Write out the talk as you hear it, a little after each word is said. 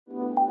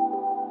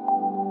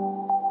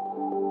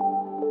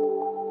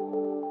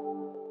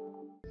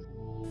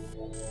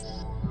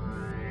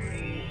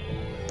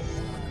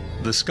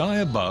The sky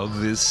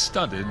above is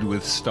studded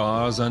with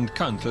stars and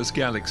countless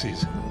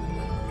galaxies.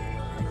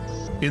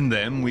 In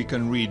them we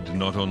can read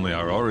not only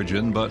our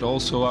origin, but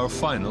also our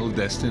final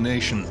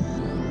destination.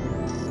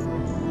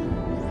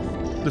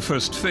 The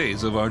first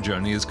phase of our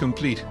journey is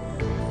complete.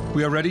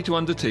 We are ready to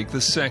undertake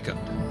the second.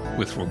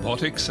 With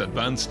robotics,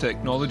 advanced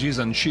technologies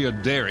and sheer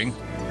daring,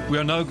 we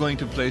are now going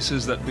to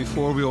places that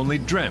before we only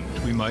dreamt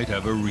we might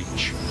ever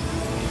reach.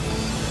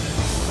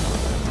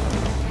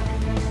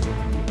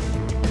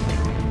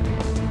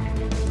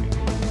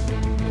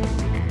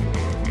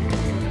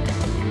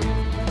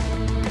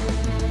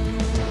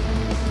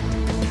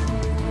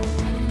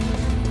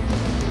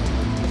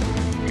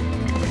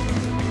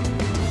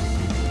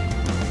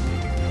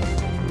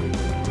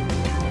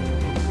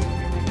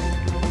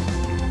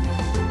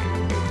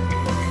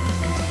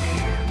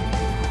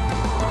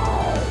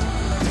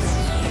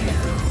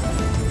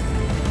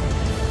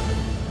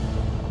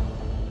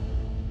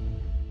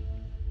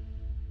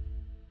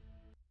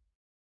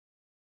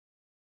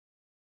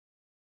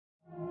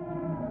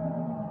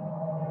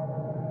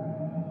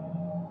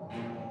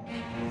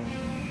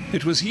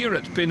 It was here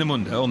at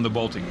Peenemünde on the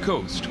Baltic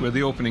coast where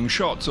the opening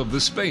shots of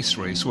the space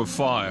race were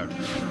fired.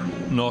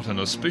 Not an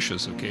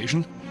auspicious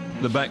occasion.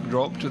 The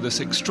backdrop to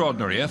this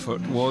extraordinary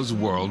effort was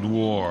World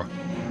War.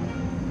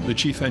 The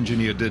chief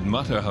engineer did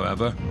mutter,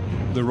 however.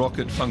 The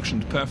rocket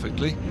functioned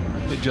perfectly.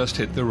 It just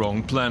hit the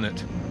wrong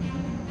planet.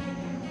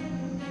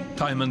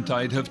 Time and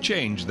tide have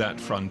changed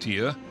that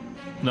frontier.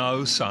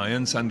 Now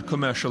science and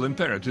commercial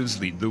imperatives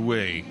lead the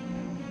way.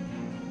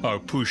 Our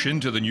push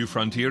into the new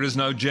frontier is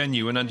now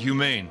genuine and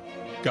humane,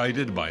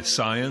 guided by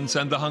science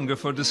and the hunger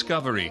for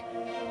discovery.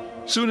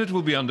 Soon it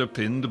will be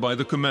underpinned by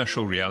the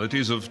commercial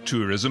realities of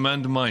tourism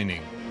and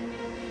mining.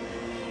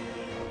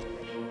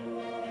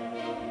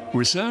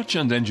 Research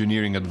and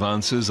engineering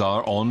advances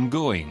are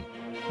ongoing.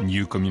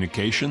 New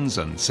communications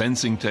and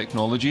sensing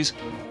technologies,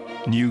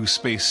 new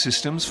space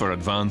systems for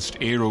advanced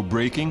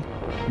aerobraking,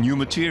 new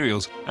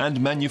materials and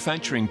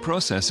manufacturing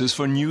processes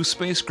for new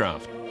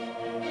spacecraft,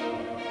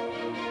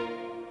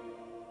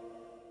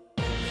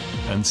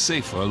 and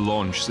safer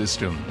launch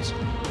systems,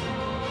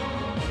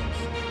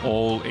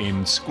 all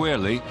aimed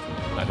squarely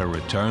at a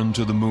return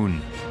to the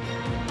moon.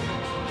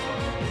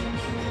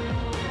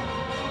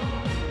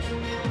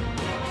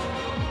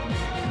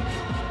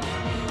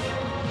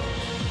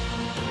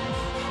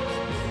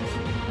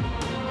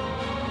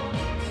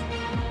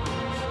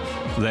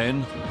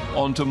 Then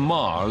on to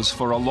Mars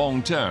for a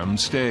long-term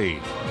stay.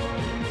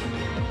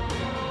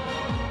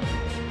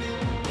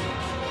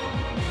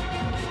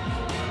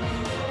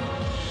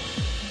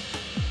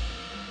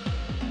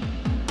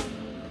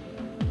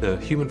 The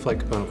human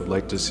flight component would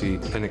like to see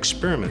an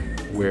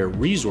experiment where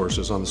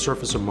resources on the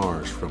surface of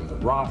Mars, from the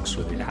rocks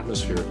or the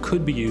atmosphere,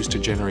 could be used to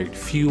generate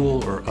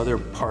fuel or other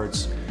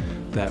parts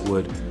that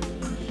would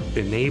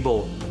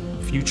enable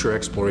future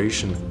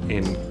exploration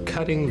in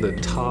cutting the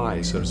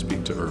tie, so to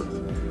speak, to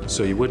Earth.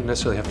 So you wouldn't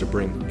necessarily have to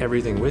bring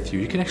everything with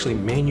you. You can actually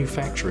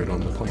manufacture it on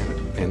the planet.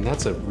 And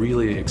that's a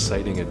really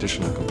exciting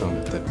additional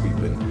component that we've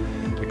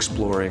been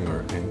exploring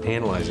and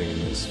analyzing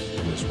in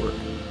this work.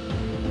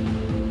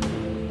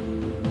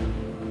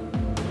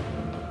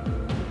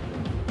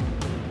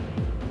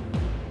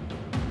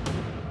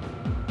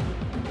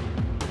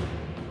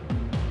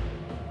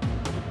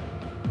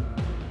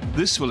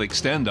 This will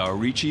extend our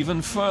reach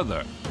even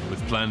further,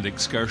 with planned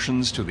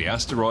excursions to the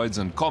asteroids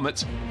and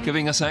comets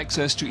giving us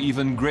access to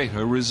even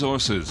greater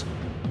resources.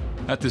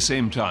 At the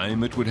same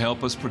time, it would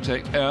help us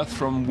protect Earth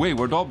from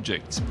wayward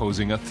objects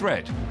posing a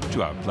threat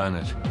to our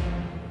planet.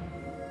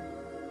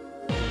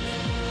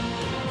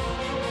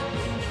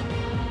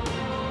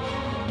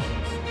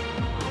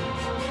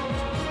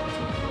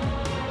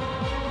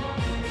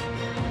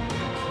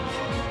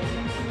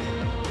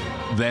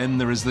 Then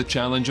there is the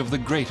challenge of the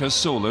greater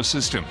solar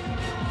system,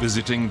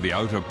 visiting the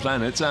outer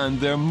planets and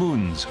their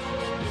moons.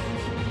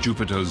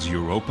 Jupiter's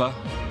Europa,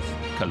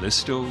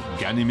 Callisto,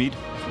 Ganymede.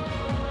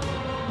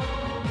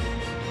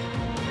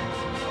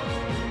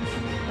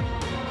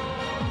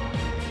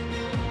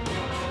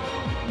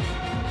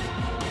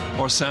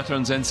 Or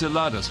Saturn's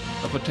Enceladus,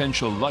 a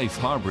potential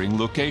life-harboring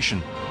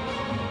location.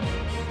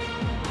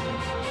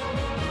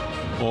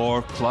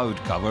 Or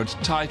cloud-covered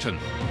Titan,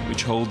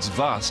 which holds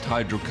vast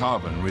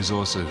hydrocarbon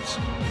resources.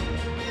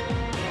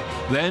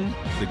 Then,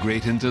 the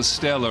great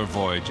interstellar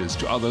voyages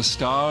to other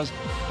stars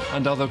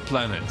and other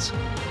planets.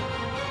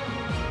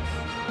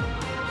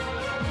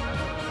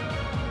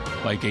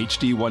 Like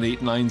HD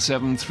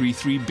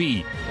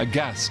 189733b, a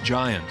gas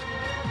giant.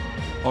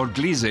 Or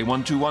Gliese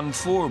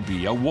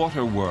 1214b, a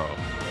water world.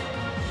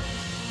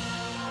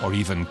 Or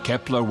even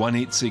Kepler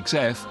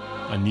 186f,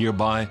 a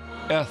nearby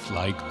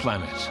Earth-like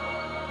planet.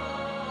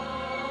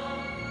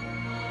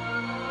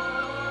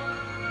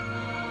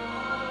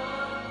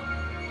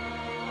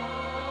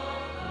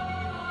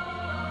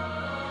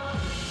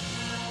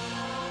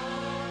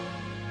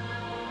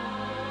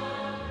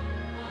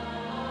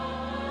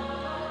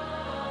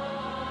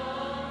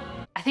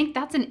 I think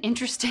that's an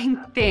interesting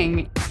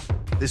thing.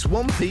 This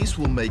one piece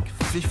will make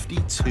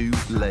 52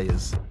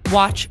 layers.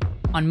 Watch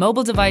on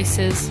mobile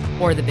devices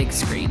or the big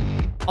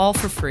screen, all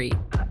for free.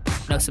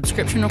 No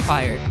subscription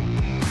required.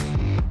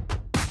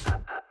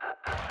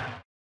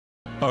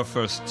 Our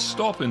first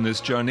stop in this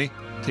journey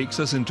takes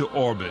us into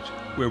orbit,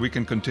 where we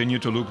can continue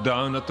to look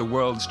down at the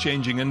world's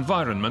changing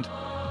environment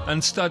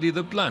and study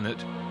the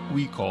planet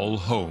we call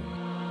home.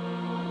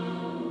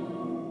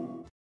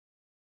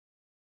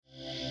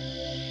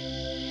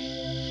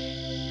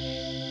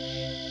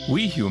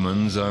 We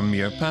humans are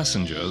mere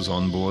passengers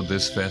on board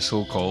this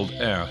vessel called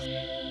Earth.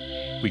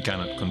 We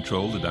cannot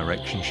control the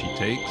direction she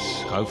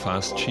takes, how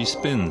fast she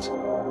spins,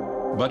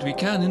 but we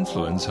can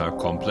influence her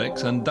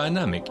complex and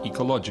dynamic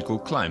ecological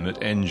climate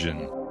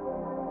engine.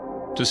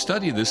 To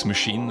study this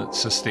machine that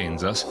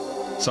sustains us,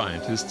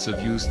 scientists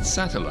have used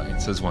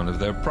satellites as one of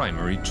their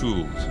primary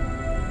tools.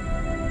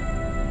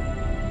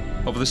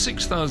 Of the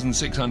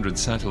 6,600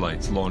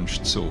 satellites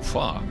launched so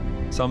far,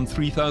 some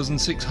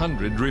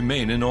 3,600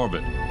 remain in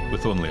orbit,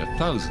 with only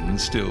 1,000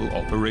 still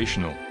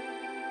operational.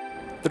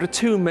 There are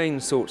two main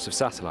sorts of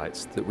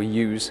satellites that we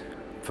use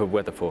for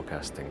weather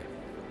forecasting.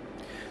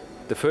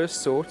 The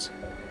first sort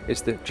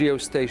is the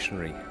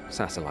geostationary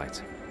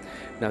satellite.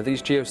 Now,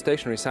 these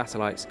geostationary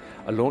satellites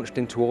are launched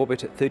into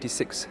orbit at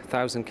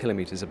 36,000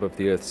 kilometers above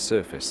the Earth's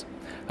surface.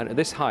 And at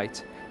this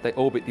height, they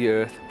orbit the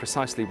Earth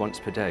precisely once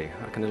per day.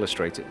 I can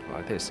illustrate it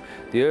like this.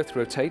 The Earth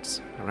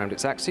rotates around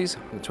its axis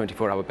on a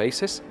 24-hour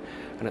basis,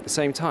 and at the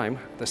same time,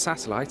 the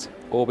satellite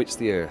orbits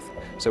the Earth.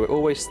 So it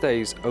always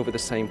stays over the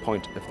same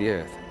point of the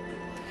Earth.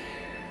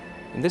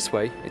 In this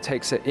way, it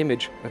takes an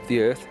image of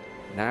the Earth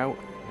now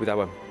with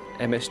our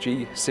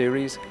MSG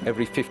series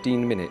every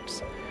 15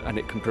 minutes, and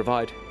it can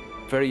provide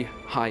very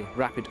high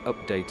rapid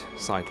update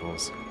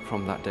cycles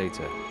from that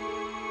data.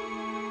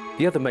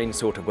 The other main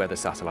sort of weather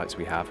satellites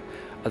we have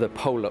are the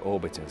polar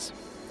orbiters.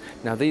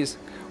 Now, these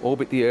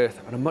orbit the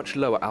Earth at a much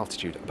lower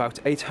altitude, about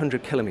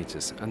 800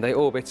 kilometers, and they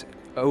orbit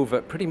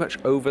pretty much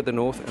over the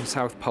North and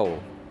South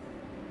Pole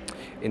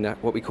in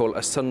what we call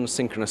a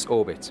sun-synchronous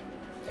orbit.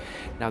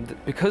 Now,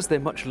 because they're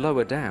much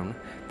lower down,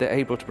 they're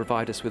able to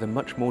provide us with a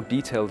much more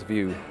detailed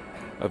view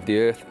of the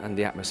Earth and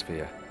the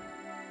atmosphere.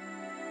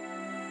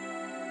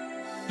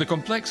 The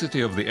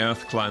complexity of the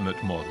Earth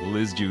climate model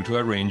is due to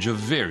a range of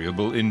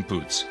variable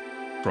inputs,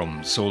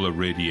 from solar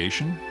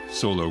radiation,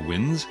 solar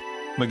winds,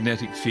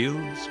 magnetic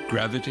fields,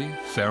 gravity,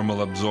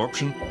 thermal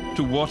absorption,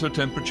 to water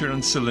temperature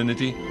and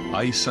salinity,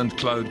 ice and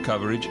cloud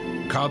coverage,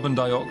 carbon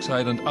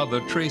dioxide and other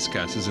trace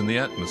gases in the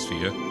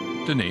atmosphere,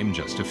 to name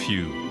just a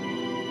few.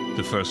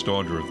 The first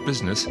order of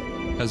business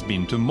has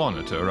been to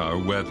monitor our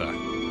weather.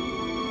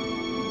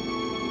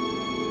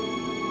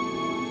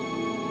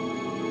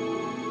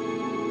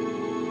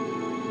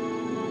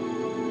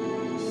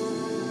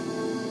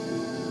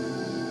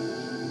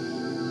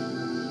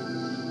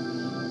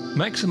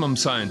 Maximum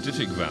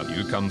scientific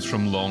value comes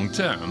from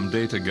long-term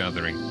data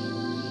gathering.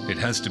 It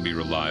has to be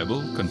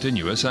reliable,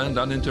 continuous and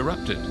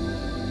uninterrupted.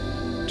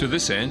 To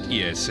this end,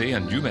 ESA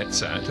and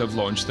EUMETSAT have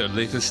launched their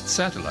latest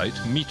satellite,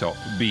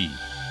 METOP-B.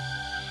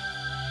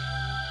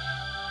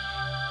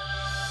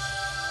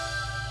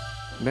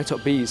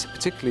 METOP-B is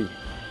particularly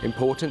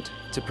important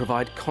to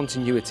provide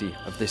continuity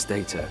of this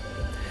data.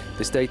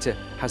 This data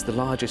has the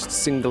largest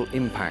single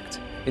impact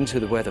into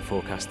the weather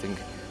forecasting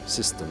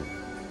system.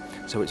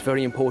 So it's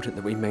very important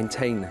that we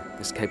maintain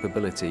this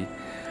capability,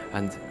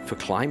 and for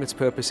climate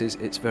purposes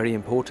it's very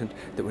important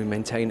that we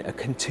maintain a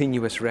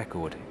continuous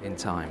record in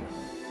time.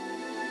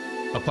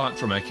 Apart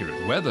from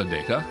accurate weather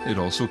data, it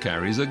also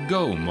carries a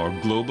GOME, or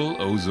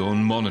Global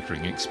Ozone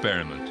Monitoring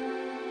Experiment.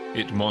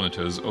 It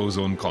monitors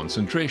ozone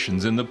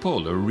concentrations in the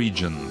polar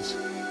regions.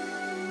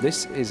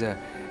 This is an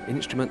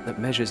instrument that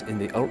measures in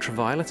the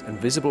ultraviolet and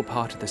visible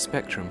part of the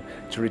spectrum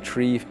to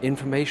retrieve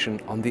information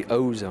on the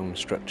ozone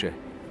structure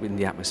in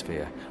the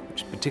atmosphere,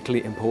 which is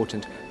particularly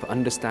important for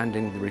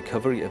understanding the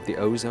recovery of the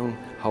ozone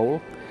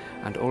hole,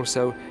 and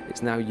also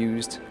it's now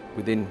used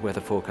within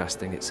weather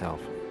forecasting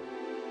itself.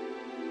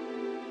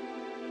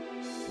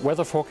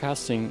 Weather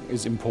forecasting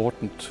is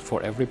important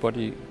for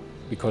everybody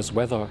because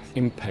weather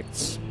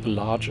impacts a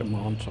large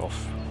amount of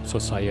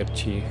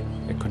society,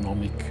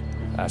 economic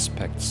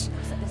aspects.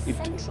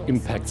 It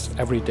impacts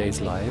everyday's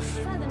life.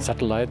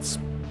 Satellites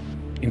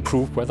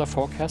improve weather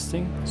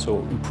forecasting, so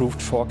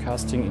improved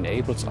forecasting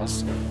enables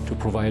us to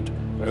provide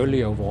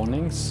earlier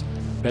warnings,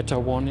 better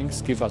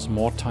warnings, give us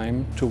more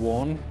time to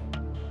warn.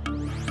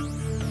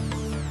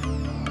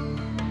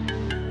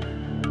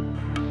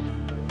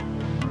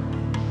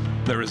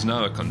 There is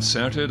now a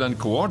concerted and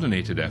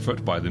coordinated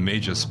effort by the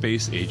major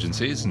space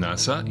agencies,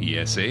 NASA,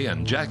 ESA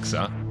and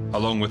JAXA,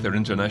 along with their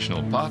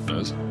international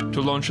partners,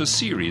 to launch a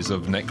series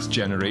of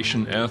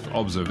next-generation Earth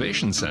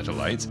observation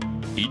satellites,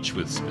 each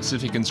with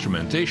specific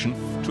instrumentation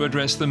to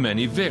address the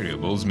many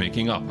variables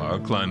making up our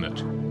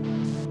climate.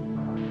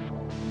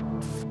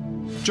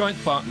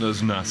 Joint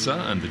partners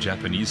NASA and the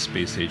Japanese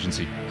Space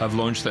Agency have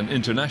launched an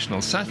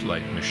international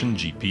satellite mission,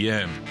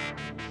 GPM.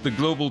 The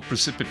Global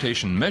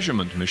Precipitation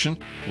Measurement Mission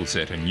will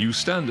set a new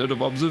standard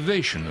of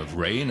observation of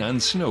rain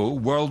and snow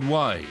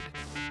worldwide.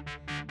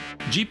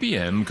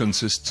 GPM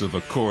consists of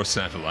a core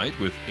satellite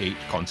with 8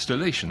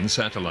 constellation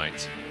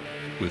satellites.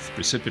 With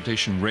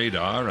precipitation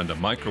radar and a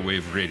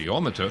microwave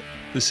radiometer,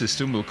 the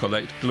system will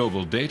collect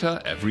global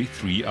data every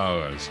 3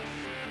 hours.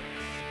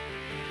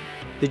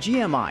 The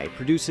GMI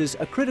produces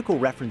a critical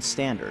reference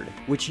standard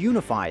which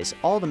unifies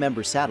all the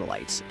member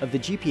satellites of the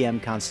GPM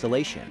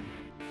constellation.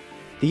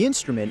 The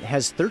instrument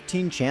has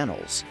 13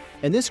 channels,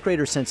 and this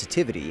greater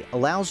sensitivity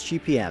allows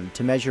GPM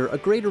to measure a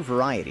greater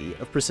variety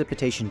of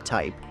precipitation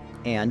type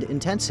and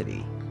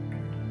intensity.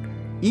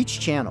 Each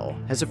channel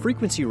has a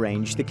frequency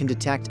range that can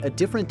detect a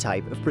different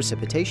type of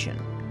precipitation.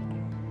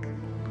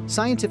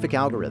 Scientific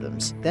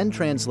algorithms then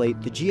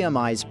translate the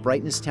GMI's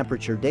brightness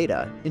temperature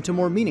data into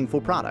more meaningful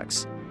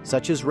products,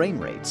 such as rain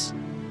rates.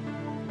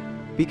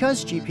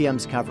 Because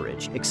GPM's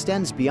coverage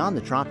extends beyond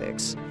the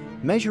tropics,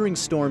 measuring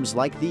storms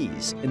like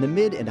these in the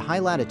mid and high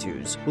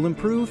latitudes will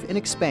improve and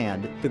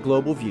expand the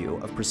global view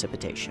of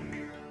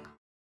precipitation.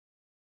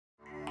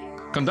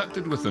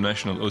 Conducted with the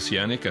National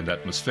Oceanic and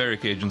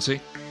Atmospheric Agency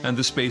and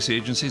the space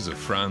agencies of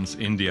France,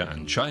 India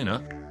and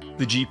China,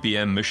 the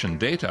GPM mission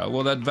data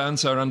will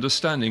advance our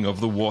understanding of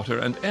the water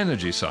and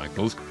energy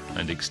cycles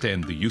and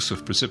extend the use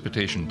of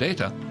precipitation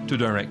data to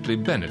directly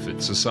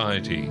benefit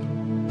society.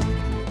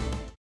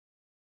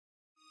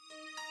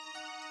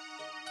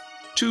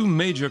 Two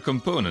major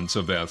components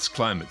of Earth's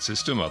climate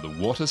system are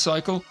the water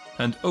cycle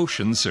and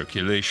ocean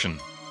circulation.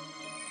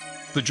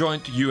 The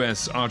joint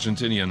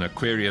US-Argentinian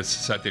Aquarius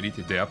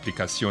Satellite de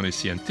Aplicaciones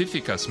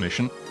Científicas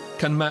mission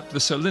can map the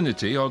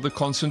salinity or the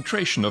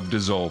concentration of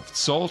dissolved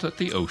salt at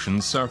the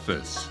ocean's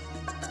surface.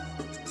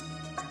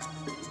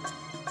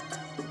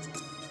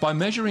 By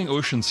measuring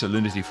ocean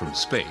salinity from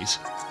space,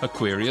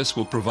 Aquarius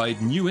will provide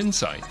new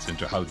insights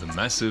into how the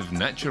massive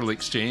natural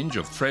exchange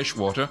of fresh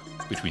water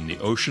between the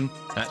ocean,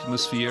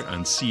 atmosphere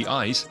and sea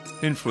ice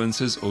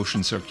influences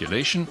ocean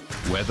circulation,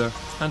 weather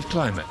and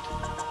climate.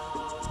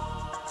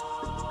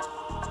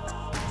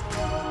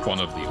 One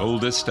of the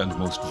oldest and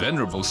most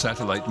venerable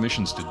satellite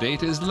missions to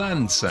date is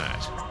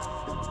Landsat.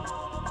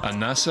 A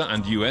NASA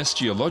and US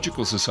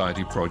Geological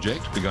Society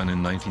project begun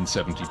in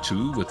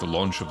 1972 with the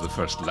launch of the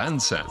first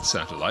Landsat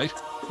satellite,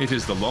 it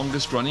is the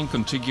longest-running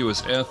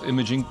contiguous Earth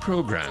imaging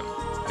program.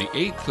 The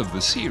 8th of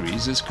the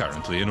series is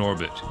currently in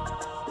orbit.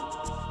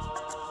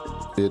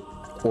 It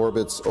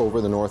orbits over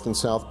the North and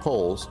South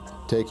poles,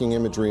 taking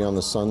imagery on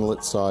the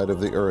sunlit side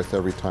of the Earth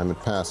every time it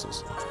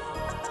passes.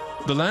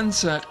 The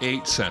Landsat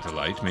 8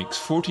 satellite makes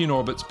 14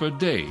 orbits per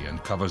day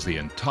and covers the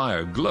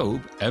entire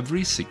globe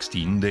every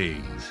 16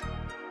 days.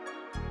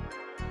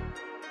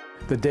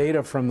 The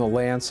data from the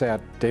Landsat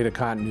data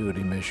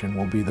continuity mission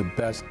will be the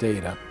best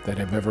data that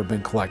have ever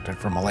been collected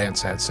from a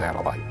Landsat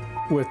satellite.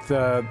 With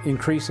the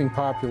increasing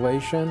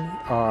population,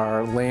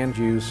 our land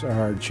use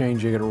are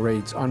changing at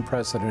rates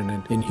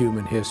unprecedented in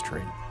human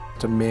history.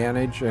 To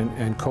manage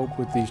and cope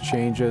with these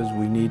changes,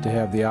 we need to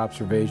have the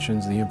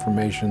observations, the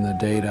information, the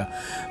data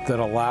that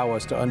allow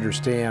us to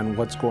understand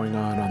what's going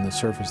on the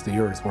surface of the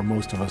Earth where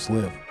most of us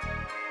live.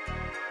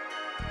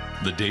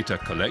 The data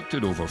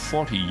collected over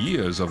 40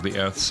 years of the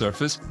Earth's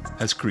surface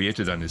has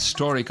created an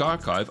historic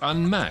archive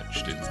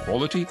unmatched in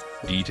quality,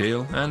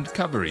 detail and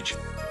coverage.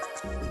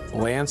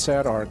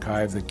 Landsat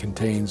archive that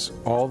contains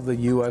all of the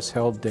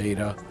US-held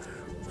data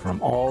from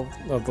all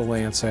of the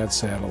Landsat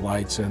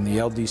satellites, and the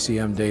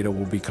LDCM data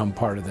will become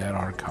part of that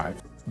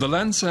archive. The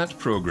Landsat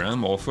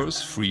program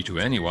offers, free to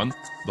anyone,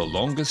 the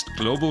longest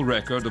global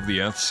record of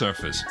the Earth's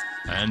surface,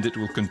 and it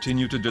will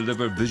continue to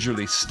deliver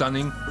visually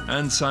stunning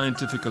and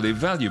scientifically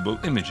valuable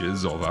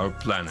images of our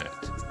planet.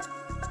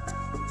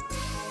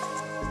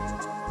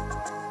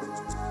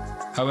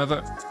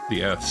 However,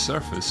 the Earth's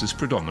surface is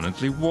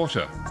predominantly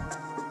water.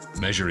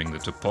 Measuring the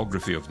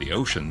topography of the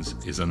oceans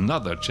is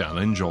another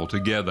challenge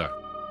altogether.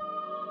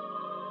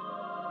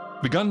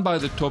 Begun by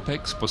the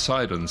Topex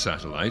Poseidon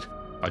satellite,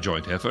 a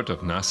joint effort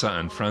of NASA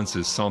and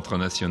France's Centre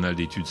National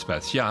d'Études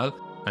Spatiales,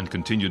 and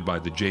continued by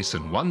the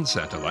Jason-1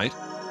 satellite,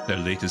 their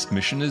latest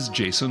mission is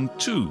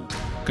Jason-2,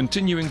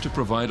 continuing to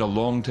provide a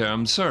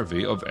long-term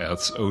survey of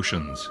Earth's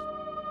oceans.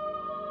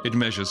 It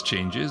measures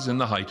changes in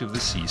the height of the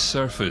sea's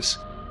surface.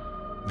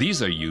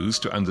 These are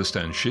used to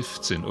understand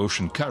shifts in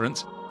ocean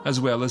currents as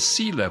well as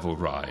sea level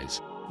rise,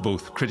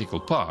 both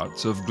critical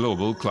parts of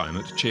global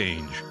climate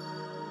change.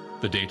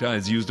 The data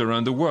is used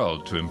around the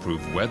world to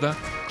improve weather,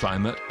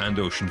 climate and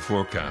ocean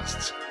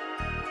forecasts.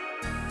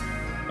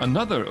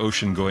 Another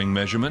ocean-going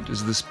measurement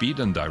is the speed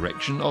and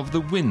direction of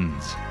the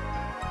winds.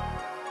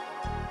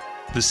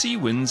 The Sea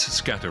Winds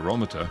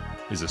Scatterometer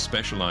is a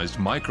specialized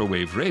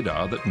microwave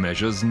radar that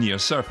measures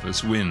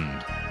near-surface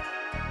wind.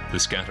 The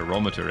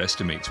scatterometer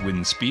estimates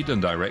wind speed and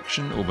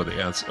direction over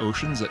the Earth's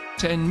oceans at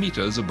 10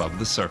 meters above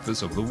the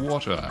surface of the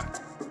water.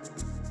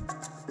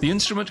 The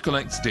instrument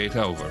collects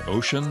data over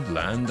ocean,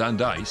 land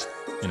and ice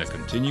in a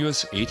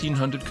continuous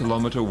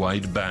 1,800-kilometer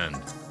wide band,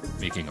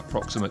 making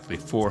approximately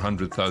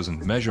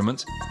 400,000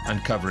 measurements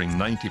and covering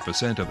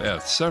 90% of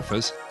Earth's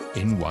surface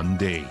in one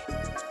day.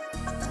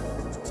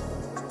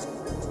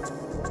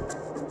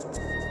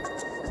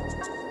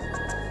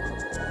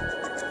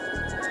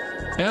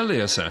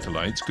 Earlier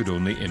satellites could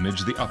only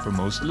image the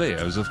uppermost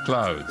layers of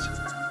clouds.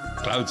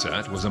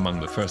 CloudSat was among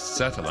the first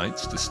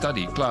satellites to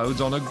study clouds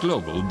on a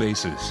global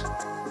basis.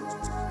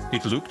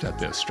 It looked at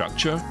their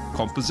structure,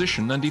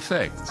 composition and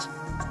effects.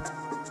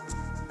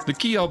 The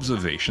key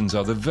observations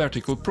are the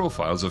vertical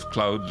profiles of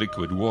cloud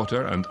liquid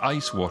water and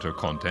ice water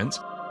contents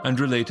and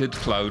related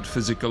cloud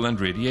physical and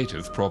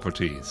radiative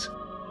properties.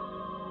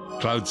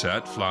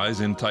 CloudSat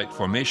flies in tight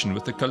formation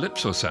with the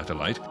Calypso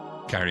satellite,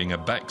 carrying a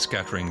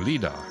backscattering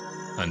LIDAR,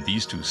 and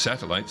these two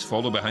satellites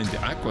follow behind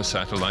the Aqua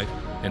satellite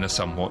in a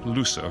somewhat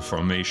looser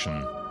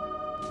formation.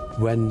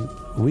 When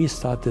we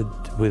started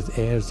with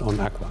airs on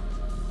Aqua,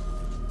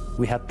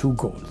 we had two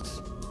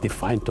goals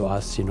defined to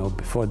us,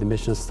 before the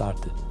mission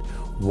started.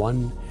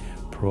 One,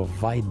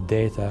 provide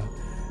data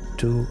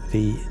to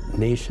the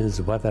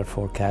nation's weather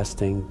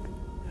forecasting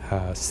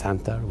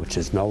center, which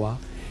is NOAA,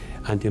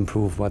 and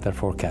improve weather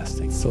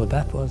forecasting. So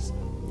that was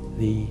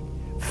the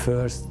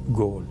first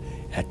goal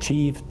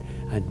achieved,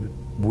 and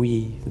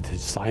we, the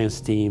science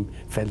team,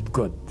 felt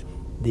good.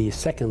 The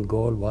second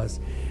goal was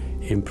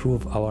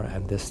improve our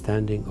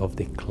understanding of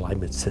the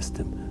climate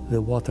system,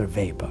 the water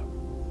vapor.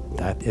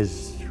 That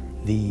is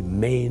the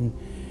main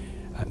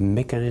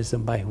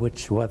mechanism by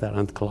which weather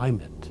and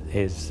climate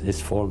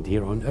is formed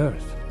here on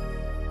Earth.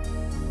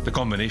 The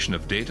combination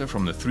of data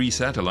from the three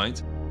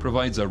satellites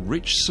provides a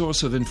rich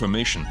source of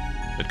information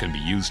that can be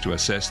used to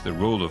assess the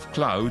role of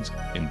clouds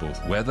in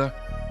both weather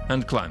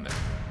and climate.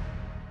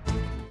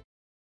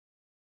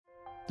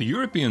 The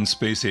European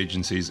Space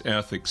Agency's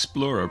Earth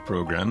Explorer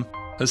program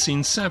has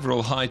seen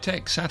several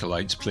high-tech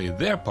satellites play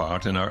their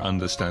part in our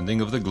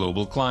understanding of the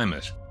global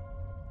climate.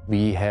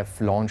 We have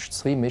launched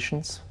 3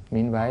 missions,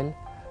 meanwhile,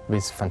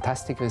 with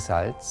fantastic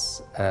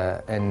results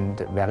and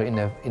very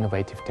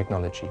innovative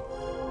technology.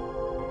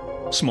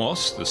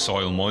 SMOS, the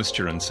Soil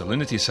Moisture and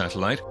Salinity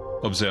satellite,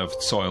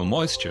 observed soil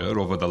moisture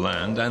over the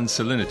land and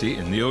salinity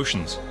in the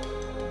oceans.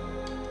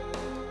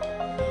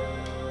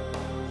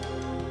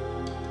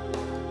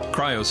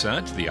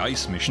 Cryosat, the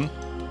ice mission,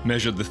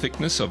 measured the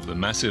thickness of the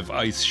massive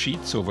ice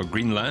sheets over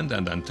Greenland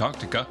and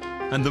Antarctica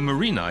and the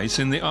marine ice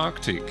in the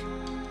Arctic.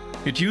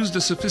 It used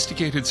a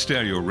sophisticated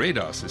stereo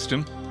radar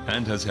system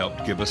and has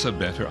helped give us a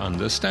better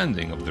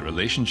understanding of the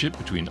relationship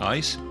between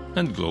ice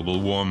and global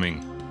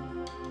warming.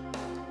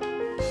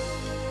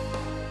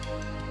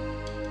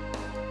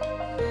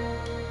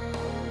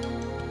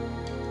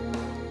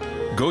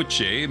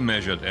 GOCHE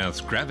measured Earth's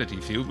gravity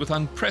field with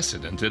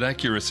unprecedented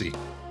accuracy.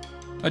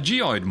 A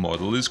geoid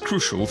model is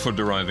crucial for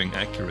deriving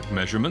accurate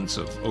measurements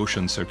of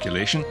ocean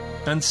circulation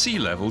and sea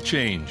level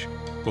change,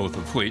 both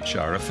of which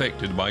are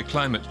affected by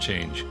climate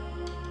change.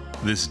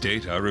 This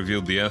data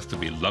revealed the Earth to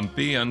be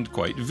lumpy and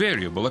quite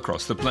variable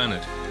across the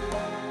planet.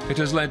 It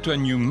has led to a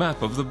new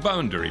map of the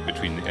boundary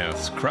between the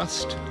Earth's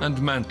crust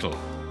and mantle.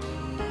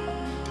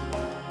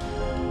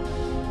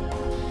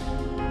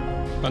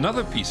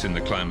 Another piece in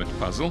the climate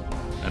puzzle,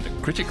 and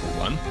a critical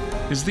one,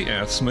 is the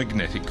Earth's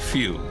magnetic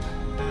field.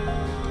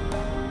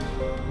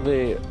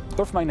 The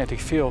Earth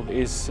magnetic field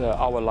is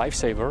our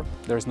lifesaver.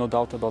 There's no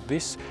doubt about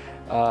this.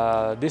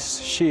 This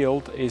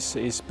shield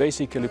is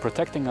basically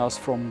protecting us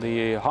from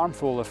the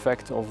harmful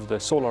effect of the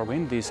solar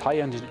wind, these high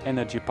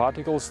energy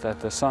particles that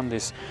the sun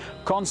is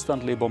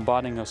constantly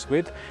bombarding us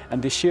with,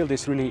 and this shield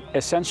is really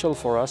essential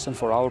for us and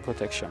for our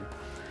protection.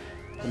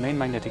 The main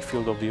magnetic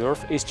field of the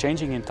Earth is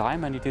changing in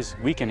time, and it is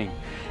weakening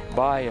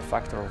by a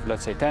factor of,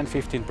 let's say,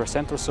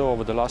 10–15% or so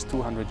over the last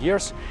 200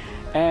 years.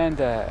 And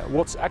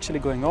what's actually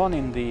going on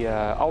in the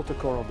outer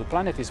core of the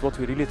planet is what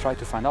we really try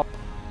to find out.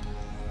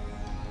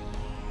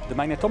 The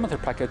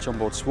magnetometer package on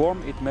board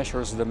Swarm, it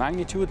measures the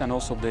magnitude and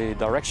also the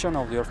direction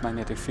of the Earth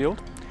magnetic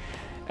field.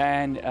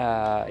 And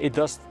it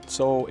does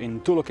so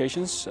in 2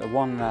 locations.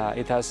 One,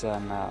 it has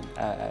an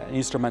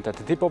instrument at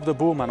the tip of the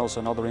boom and also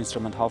another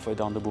instrument halfway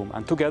down the boom.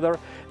 And together,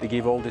 they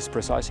give all this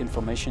precise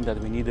information that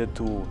we needed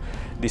to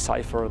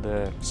decipher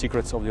the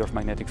secrets of the Earth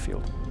magnetic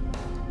field.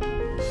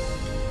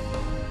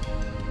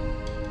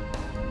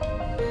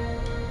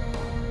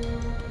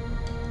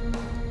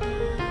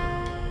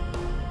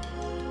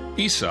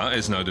 ESA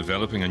is now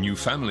developing a new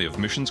family of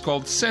missions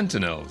called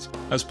Sentinels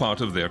as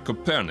part of their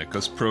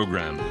Copernicus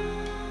program.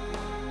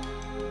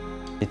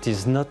 It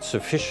is not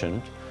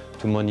sufficient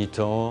to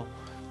monitor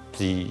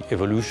the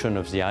evolution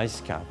of the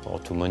ice cap or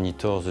to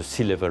monitor the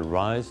sea level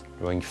rise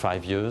during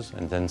 5 years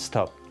and then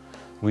stop.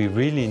 We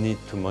really need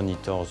to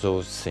monitor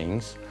those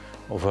things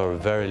over a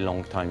very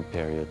long time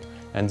period.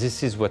 And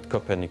this is what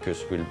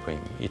Copernicus will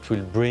bring. It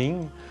will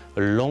bring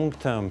a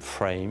long-term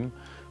frame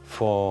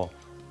for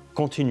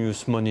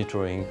continuous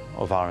monitoring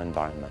of our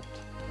environment.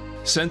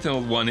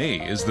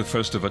 Sentinel-1A is the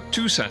first of a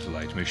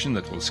 2-satellite mission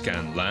that will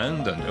scan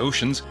land and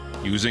oceans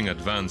using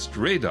advanced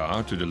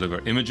radar to deliver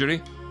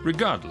imagery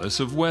regardless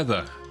of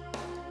weather.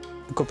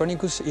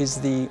 Copernicus is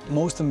the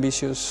most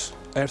ambitious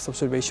Earth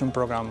observation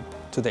program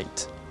to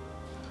date.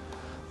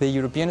 The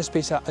European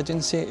Space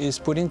Agency is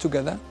putting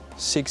together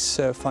 6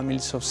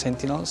 families of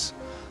Sentinels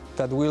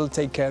that will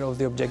take care of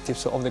the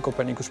objectives of the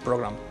Copernicus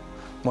program,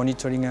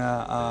 monitoring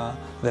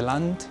the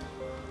land,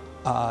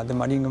 the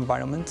marine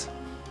environment,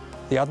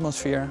 the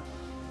atmosphere,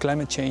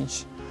 climate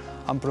change,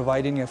 and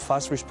providing a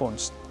fast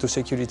response to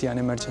security and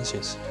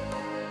emergencies.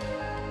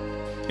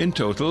 In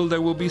total,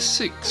 there will be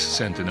 6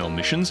 Sentinel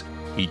missions,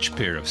 each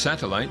pair of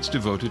satellites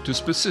devoted to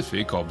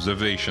specific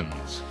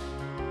observations.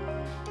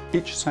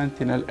 Each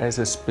Sentinel has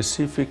a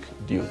specific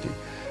duty.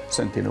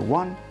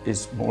 Sentinel-1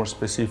 is more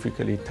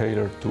specifically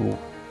tailored to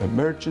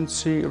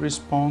emergency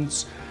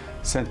response.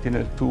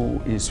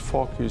 Sentinel-2 is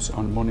focused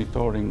on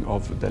monitoring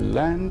of the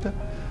land.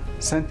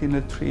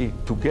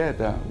 Sentinel-3,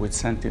 together with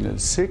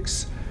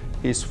Sentinel-6,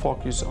 is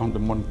focused on the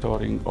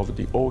monitoring of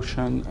the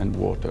ocean and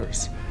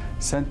waters.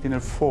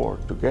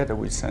 Sentinel-4, together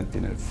with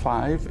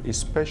Sentinel-5, is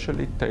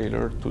specially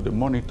tailored to the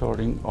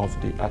monitoring of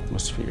the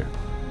atmosphere.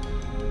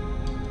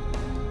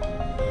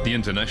 The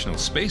International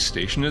Space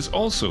Station is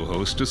also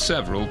host to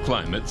several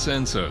climate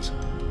sensors.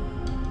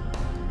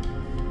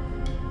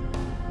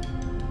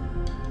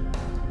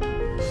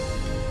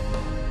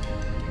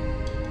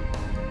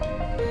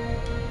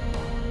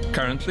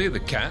 Currently, the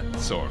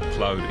CATS, or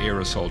Cloud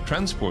Aerosol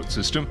Transport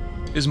System,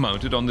 is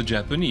mounted on the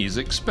Japanese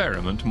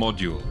experiment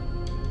module.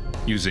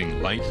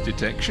 Using light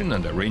detection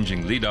and a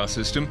ranging LIDAR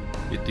system,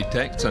 it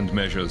detects and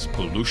measures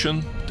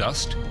pollution,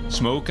 dust,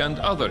 smoke and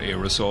other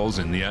aerosols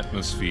in the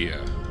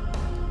atmosphere.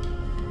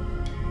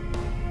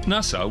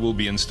 NASA will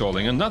be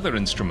installing another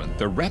instrument,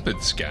 the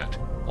RapidScat,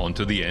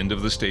 onto the end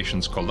of the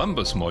station's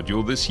Columbus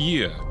module this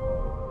year.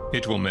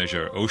 It will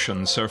measure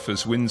ocean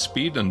surface wind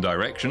speed and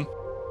direction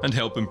and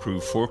help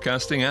improve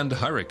forecasting and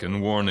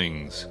hurricane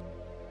warnings.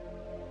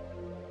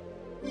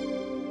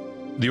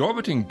 The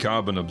Orbiting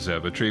Carbon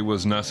Observatory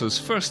was NASA's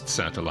first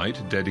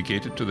satellite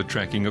dedicated to the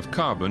tracking of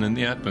carbon in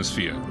the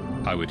atmosphere,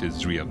 how it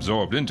is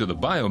reabsorbed into the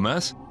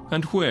biomass,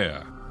 and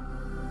where.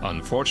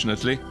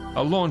 Unfortunately,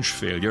 a launch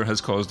failure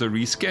has caused a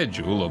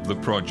reschedule of the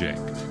project.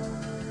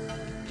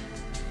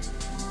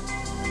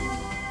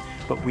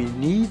 But we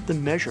need the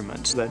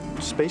measurements that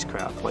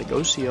spacecraft like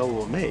OCL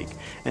will make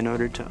in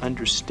order to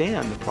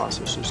understand the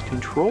processes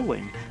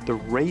controlling the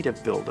rate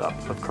of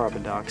buildup of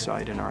carbon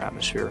dioxide in our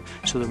atmosphere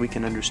so that we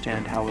can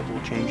understand how it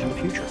will change in the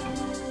future.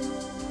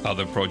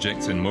 Other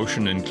projects in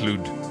motion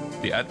include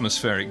the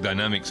Atmospheric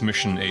Dynamics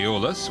mission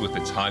Aeolus with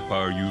its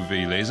high-power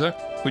UV laser,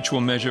 which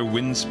will measure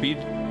wind speed,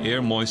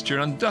 air moisture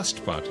and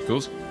dust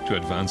particles to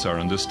advance our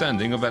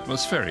understanding of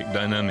atmospheric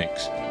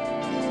dynamics.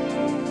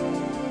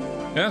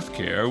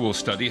 EarthCare will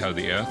study how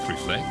the Earth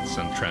reflects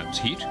and traps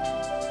heat.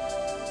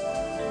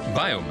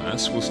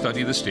 Biomass will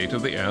study the state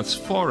of the Earth's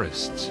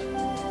forests.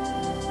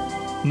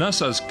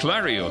 NASA's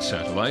Clario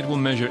satellite will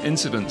measure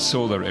incident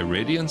solar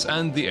irradiance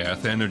and the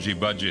Earth energy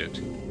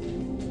budget.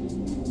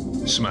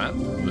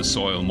 SMAP, the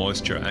Soil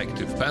Moisture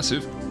Active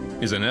Passive,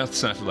 is an Earth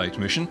satellite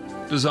mission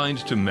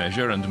designed to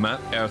measure and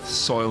map Earth's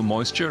soil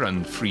moisture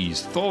and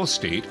freeze-thaw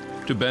state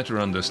to better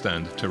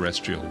understand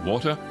terrestrial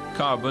water,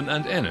 carbon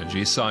and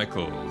energy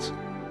cycles.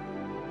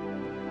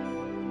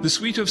 The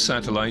suite of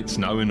satellites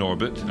now in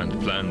orbit and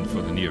planned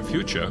for the near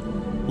future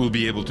will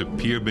be able to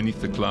peer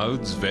beneath the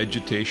clouds,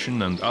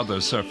 vegetation and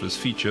other surface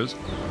features,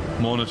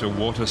 monitor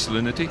water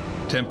salinity,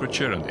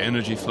 temperature and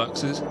energy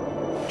fluxes,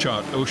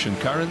 chart ocean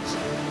currents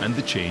and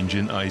the change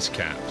in ice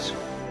caps.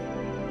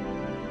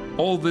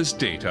 All this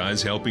data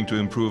is helping to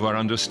improve our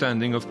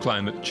understanding of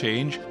climate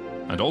change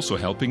and also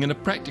helping in a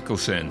practical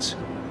sense,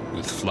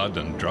 with flood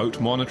and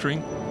drought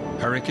monitoring,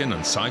 hurricane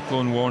and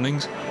cyclone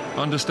warnings,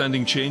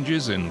 understanding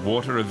changes in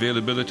water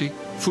availability,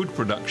 food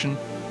production,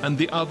 and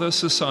the other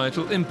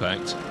societal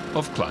impacts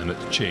of climate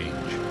change.